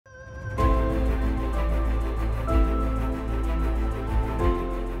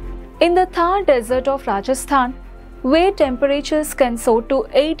In the Thar desert of Rajasthan, where temperatures can soar to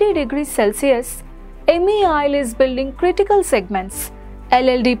 80 degrees Celsius, MEIL is building critical segments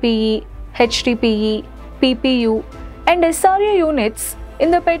LLDPE, HDPE, PPU, and SRA units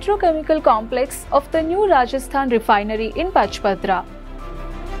in the petrochemical complex of the new Rajasthan refinery in Pachpadra.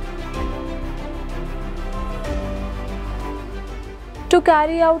 To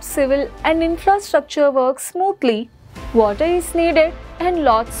carry out civil and infrastructure work smoothly, water is needed and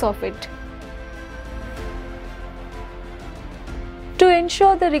lots of it. To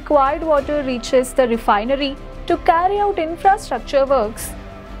ensure the required water reaches the refinery to carry out infrastructure works,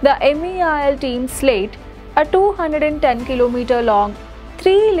 the MEIL team laid a 210 km long,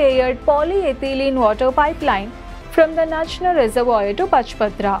 3-layered polyethylene water pipeline from the National Reservoir to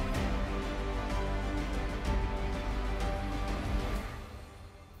Pachpadra.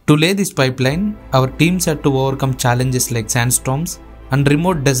 To lay this pipeline, our teams had to overcome challenges like sandstorms and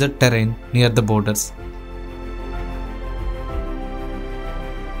remote desert terrain near the borders.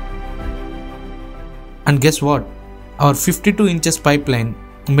 And guess what? Our 52 inches pipeline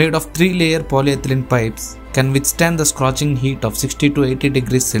made of 3-layer polyethylene pipes can withstand the scorching heat of 60 to 80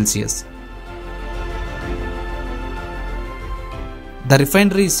 degrees Celsius. The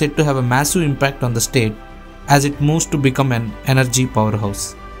refinery is said to have a massive impact on the state as it moves to become an energy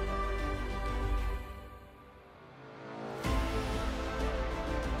powerhouse.